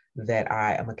have, that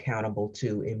I am accountable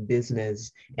to in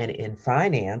business and in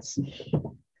finance,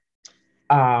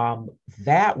 um,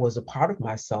 that was a part of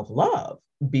my self-love,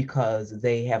 because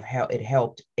it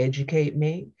helped educate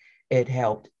me, it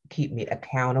helped keep me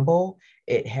accountable,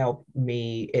 it helped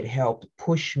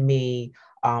push me,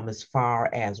 as far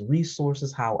as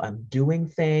resources, how I'm doing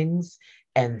things,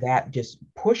 and that just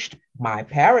pushed my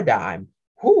paradigm,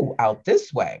 out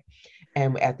this way.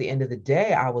 And at the end of the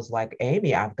day, I was like,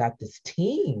 Amy, I've got this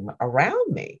team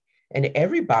around me, and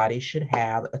everybody should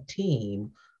have a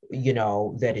team,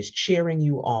 that is cheering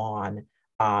you on,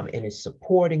 and is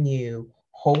supporting you,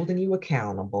 holding you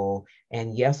accountable.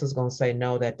 And yes, is going to say,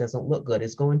 no, that doesn't look good.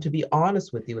 It's going to be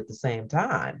honest with you at the same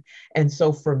time. And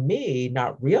so for me,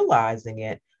 not realizing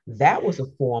it, that was a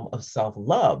form of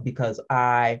self-love, because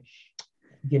I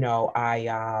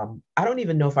don't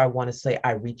even know if I want to say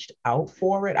I reached out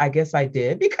for it. I guess I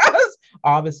did, because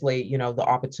obviously, the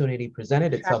opportunity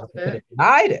presented itself. I could attracted have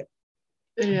denied it,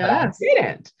 it. but I Yes.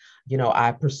 didn't.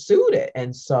 I pursued it.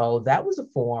 And so that was a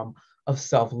form of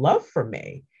self-love for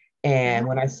me. Yeah. And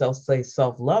when I say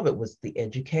self-love, it was the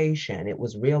education. It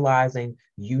was realizing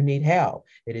you need help.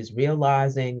 It is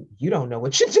realizing you don't know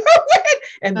what you're doing.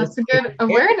 And That's a good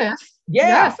awareness. yeah,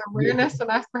 Yes, awareness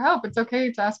and ask for help. It's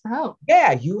okay to ask for help.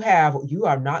 yeah, you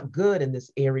are not good in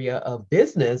this area of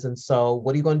business. And so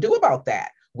what are you going to do about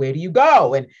that? Where do you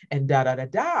go? And da da da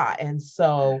da. And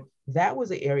so that was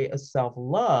an area of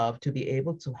self-love, to be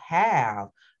able to have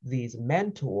these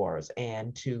mentors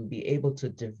and to be able to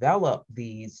develop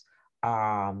these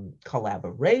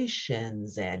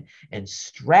collaborations and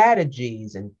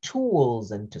strategies and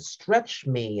tools and to stretch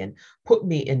me and put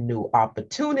me in new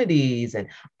opportunities. And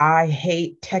I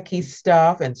hate techie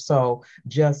stuff. And so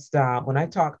just when I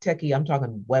talk techie, I'm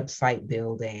talking website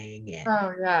building and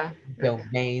Oh yeah.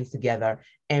 domains together.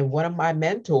 And one of my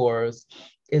mentors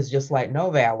is just like,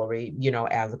 no, Valerie,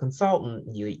 as a consultant,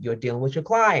 you're dealing with your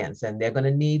clients and they're going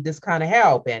to need this kind of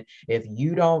help. And if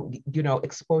you don't,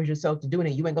 expose yourself to doing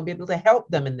it, you ain't going to be able to help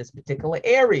them in this particular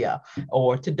area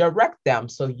or to direct them.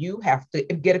 So you have to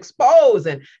get exposed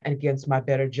and against my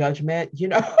better judgment,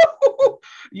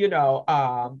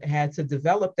 had to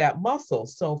develop that muscle.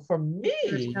 So for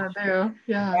me,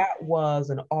 Yeah. that was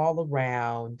an all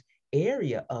around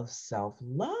area of self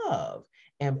love.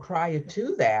 And prior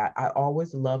to that, I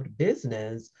always loved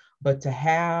business, but to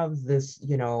have this,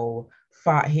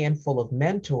 handful of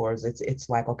mentors, it's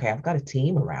like, okay, I've got a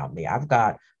team around me. I've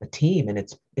got a team, and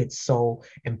it's so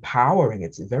empowering.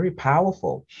 It's very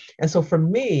powerful. And so for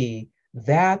me,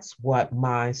 that's what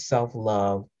my self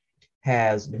love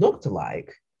has looked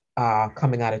like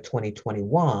coming out of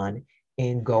 2021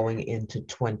 and going into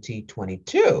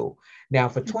 2022. Now,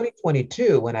 for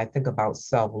 2022, when I think about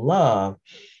self love,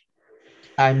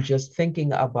 I'm just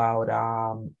thinking about,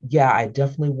 yeah, I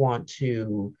definitely want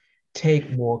to take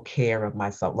more care of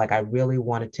myself. Like I really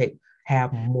want to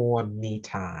have more me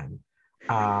time,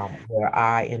 where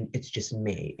and it's just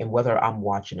me. And whether I'm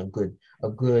watching a good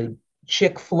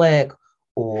chick flick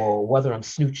or whether I'm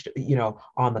snooched,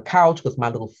 on the couch with my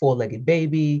little four-legged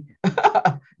baby,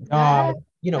 Yeah. dog,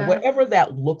 whatever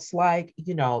that looks like,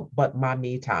 but my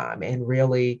me time and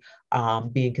really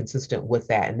being consistent with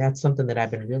that. And that's something that I've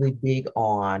been really big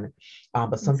on,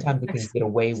 but sometimes it can get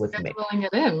away with me. Scheduling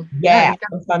it in. Yeah, Yeah, you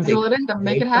got to sometimes it schedule it gets in to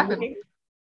make away it from happen. me.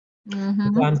 Mm-hmm.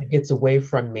 Sometimes it gets away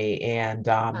from me. And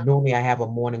normally I have a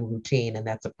morning routine, and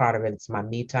that's a part of it. It's my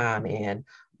me time and,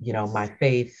 my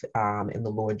faith in the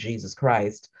Lord Jesus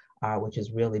Christ, which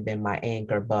has really been my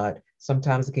anchor. But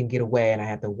sometimes it can get away and I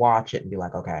have to watch it and be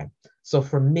like, okay. So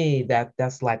for me,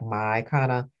 that's like my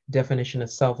kind of definition of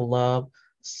self-love.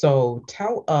 So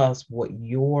tell us what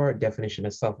your definition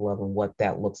of self-love and what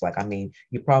that looks like. I mean,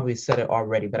 you probably said it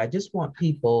already, but I just want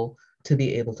people to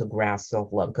be able to grasp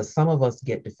self-love because some of us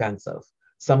get defensive.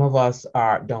 Some of us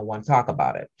don't want to talk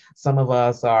about it. Some of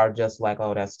us are just like,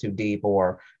 oh, that's too deep,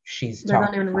 or she's They don't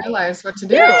talking. even realize what to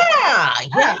do. Yeah, yeah.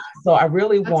 Yeah, So I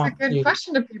really that's a want good to.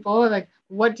 question to people. Like,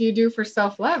 what do you do for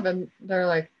self-love? And they're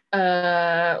like,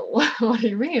 what do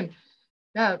you mean?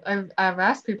 Yeah, I've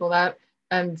asked people that,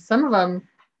 and some of them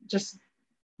just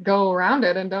go around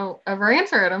it and don't ever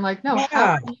answer it. I'm like, no, how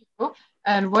Yeah, are you?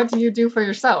 And what do you do for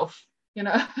yourself? You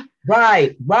know?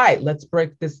 right, right. Let's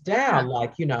break this Yeah. down.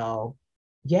 Like,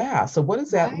 yeah. So what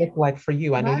does that Right. look like for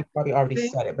you? I know That you probably already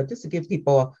thing. said it, but just to give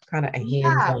people kind of a Yeah.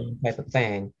 hands-on type of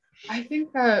thing. I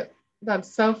think that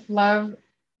self-love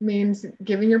means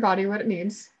giving your body what it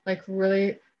needs, like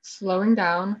really slowing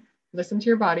down, listen to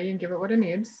your body and give it what it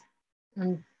needs.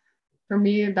 And for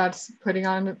me, that's putting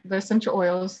on the essential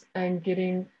oils and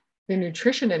getting the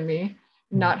nutrition in me,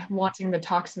 not wanting the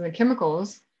toxins and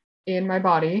chemicals in my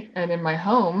body and in my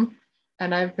home.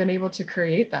 And I've been able to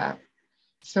create that.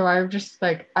 So I'm just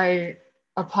like, I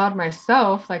applaud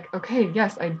myself, like, okay,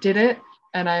 yes, I did it.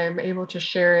 And I'm able to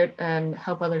share it and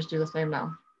help others do the same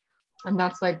now. And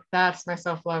that's my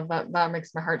self-love. That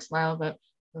makes my heart smile. That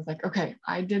I was like, okay,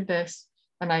 I did this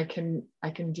and I can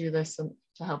do this to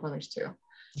help others too.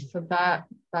 So that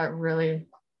really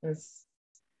is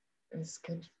is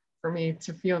good for me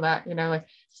to feel that, like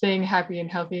staying happy and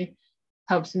healthy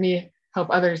helps me help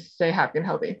others stay happy and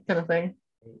healthy kind of thing.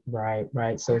 Right,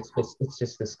 right. So it's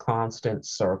just this constant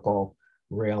circle,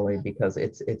 really, because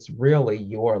it's really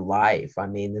your life. I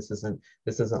mean, this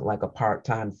isn't like a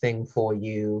part-time thing for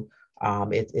you.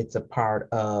 It's a part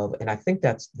of, and I think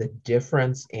that's the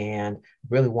difference, and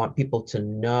really want people to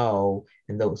know,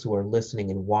 and those who are listening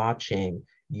and watching,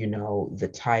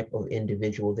 the type of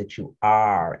individual that you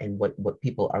are and what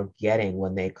people are getting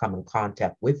when they come in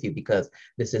contact with you, because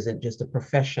this isn't just a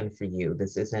profession for you.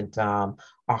 This isn't a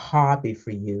hobby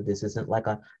for you. This isn't like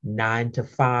a 9 to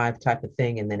 5 type of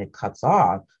thing and then it cuts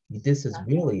off. This is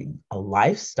really a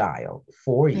lifestyle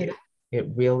for you. It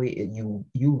really,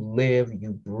 you live,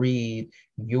 you breathe,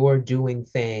 you're doing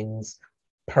things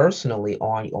personally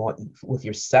on with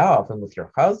yourself and with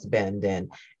your husband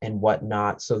and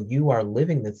whatnot. So you are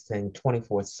living this thing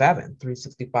 24/7,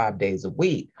 365 days a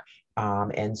week.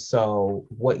 And so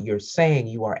what you're saying,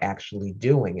 you are actually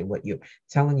doing, and what you're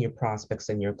telling your prospects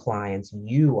and your clients,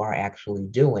 you are actually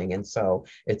doing. And so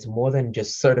it's more than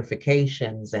just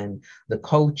certifications and the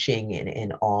coaching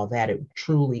and all that. It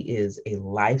truly is a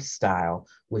lifestyle,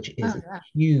 which is Oh a yeah.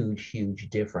 huge, huge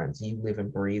difference. You live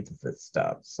and breathe this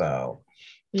stuff. So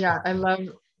Yeah, I love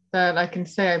that I can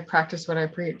say I practice what I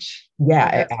preach,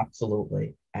 yeah, because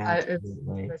absolutely. it's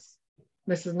Absolutely.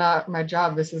 this is not my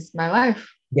job. This is my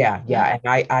life. Yeah, Yeah.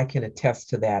 yeah, and I can attest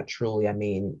to that truly. I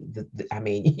mean, I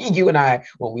mean, you and I,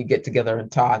 when we get together and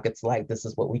talk, it's like this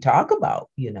is what we talk about.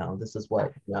 This is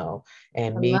what, and I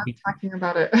love maybe talking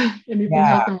about it. Anything yeah,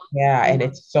 health and yeah, and wellness.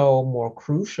 it's so more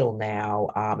crucial now.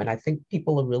 And I think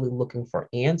people are really looking for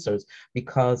answers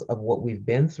because of what we've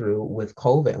been through with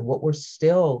COVID and what we're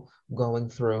still going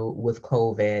through with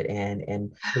COVID,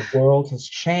 and the world has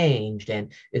changed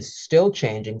and is still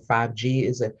changing. 5G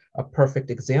is a perfect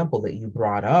example that you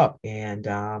brought up, and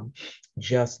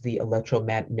just the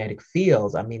electromagnetic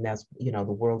fields. I mean, that's, the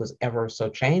world is ever so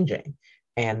changing.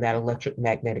 And that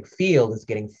electromagnetic field is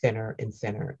getting thinner and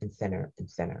thinner and thinner and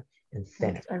thinner and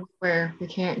thinner. It's everywhere. We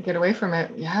can't get away from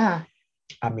it. Yeah.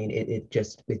 I mean, it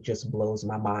just blows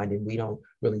my mind, and we don't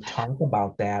really talk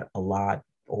about that a lot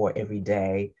or every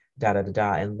day, da da da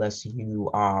da, unless you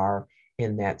are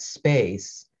in that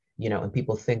space, and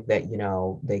people think that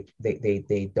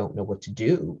they don't know what to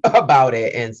do about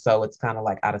it, and so it's kind of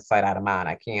like out of sight, out of mind.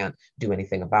 I can't do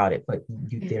anything about it, but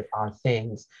there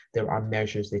are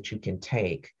measures that you can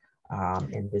take.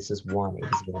 And this is one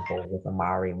example with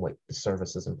Amari and what the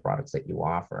services and products that you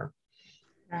offer.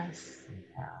 Yes.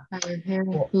 Yeah. I'm here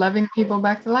Well, loving people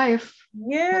back to life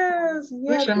with yes,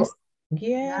 yeah, solutions.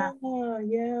 yeah, Yeah.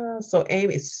 yeah. So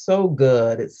Amy, it's so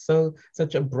good. It's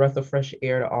such a breath of fresh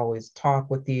air to always talk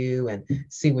with you and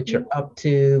see what you're up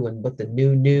to and what the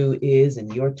new is,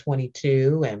 and you're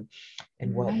 22 and Right.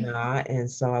 whatnot.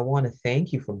 And so I want to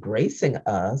thank you for gracing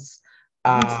us.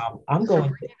 Thank I'm you for going to,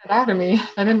 bringing it out of me.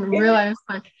 I didn't yeah, realize,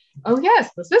 like, oh yes,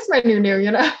 this is my new.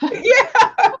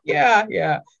 yeah, yeah,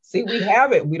 yeah. See, we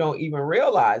have it. We don't even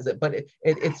realize it, but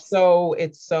it's so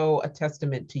a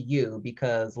testament to you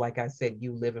because, like I said,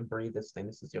 you live and breathe this thing.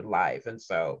 This is your life, and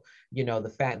so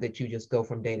the fact that you just go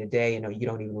from day to day, you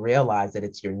don't even realize that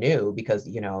it's your new because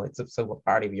it's so a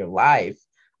part of your life.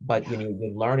 But you're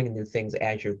learning new things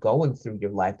as you're going through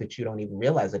your life that you don't even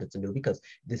realize that it's a new because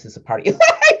this is a part of your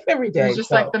life every It was day.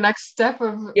 just like So the next step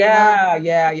of what yeah,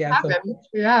 yeah, yeah. So happened.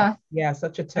 Yeah. yeah,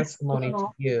 such a Next testimony to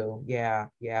level. you. Yeah,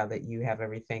 yeah, that you have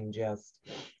everything just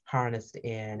harnessed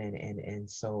in and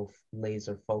so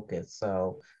laser focused.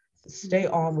 So stay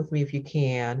on with me if you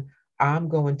can. I'm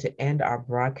going to end our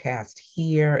broadcast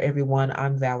here, everyone.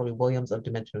 I'm Valerie Williams of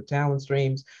Dimensional Talent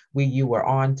Streams. You were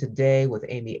on today with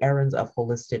Amy Aarons of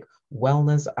Holistic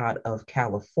Wellness out of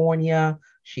California.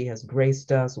 She has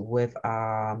graced us with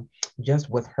just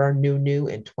with her new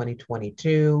in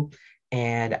 2022.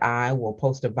 And I will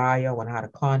post a bio on how to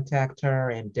contact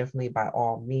her. And definitely, by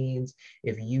all means,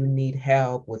 if you need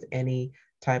help with any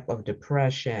type of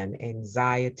depression,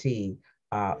 anxiety,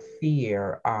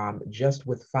 fear, just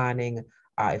with finding,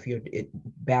 if you're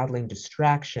battling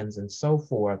distractions and so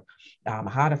forth,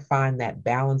 how to find that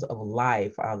balance of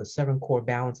life, the 7 core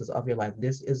balances of your life.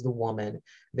 This is the woman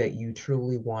that you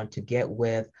truly want to get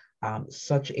with.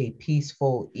 Such a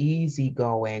peaceful,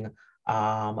 easygoing,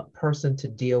 person to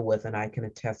deal with, and I can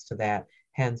attest to that.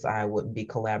 Hence, I wouldn't be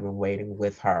collaborating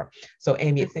with her. So,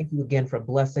 Amy, thank you again for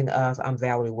blessing us. I'm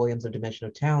Valerie Williams of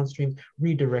Dimensional Talent Stream,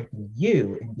 redirecting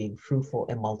you in being fruitful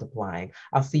and multiplying.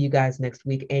 I'll see you guys next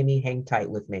week. Amy, hang tight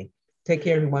with me. Take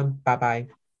care, everyone. Bye bye.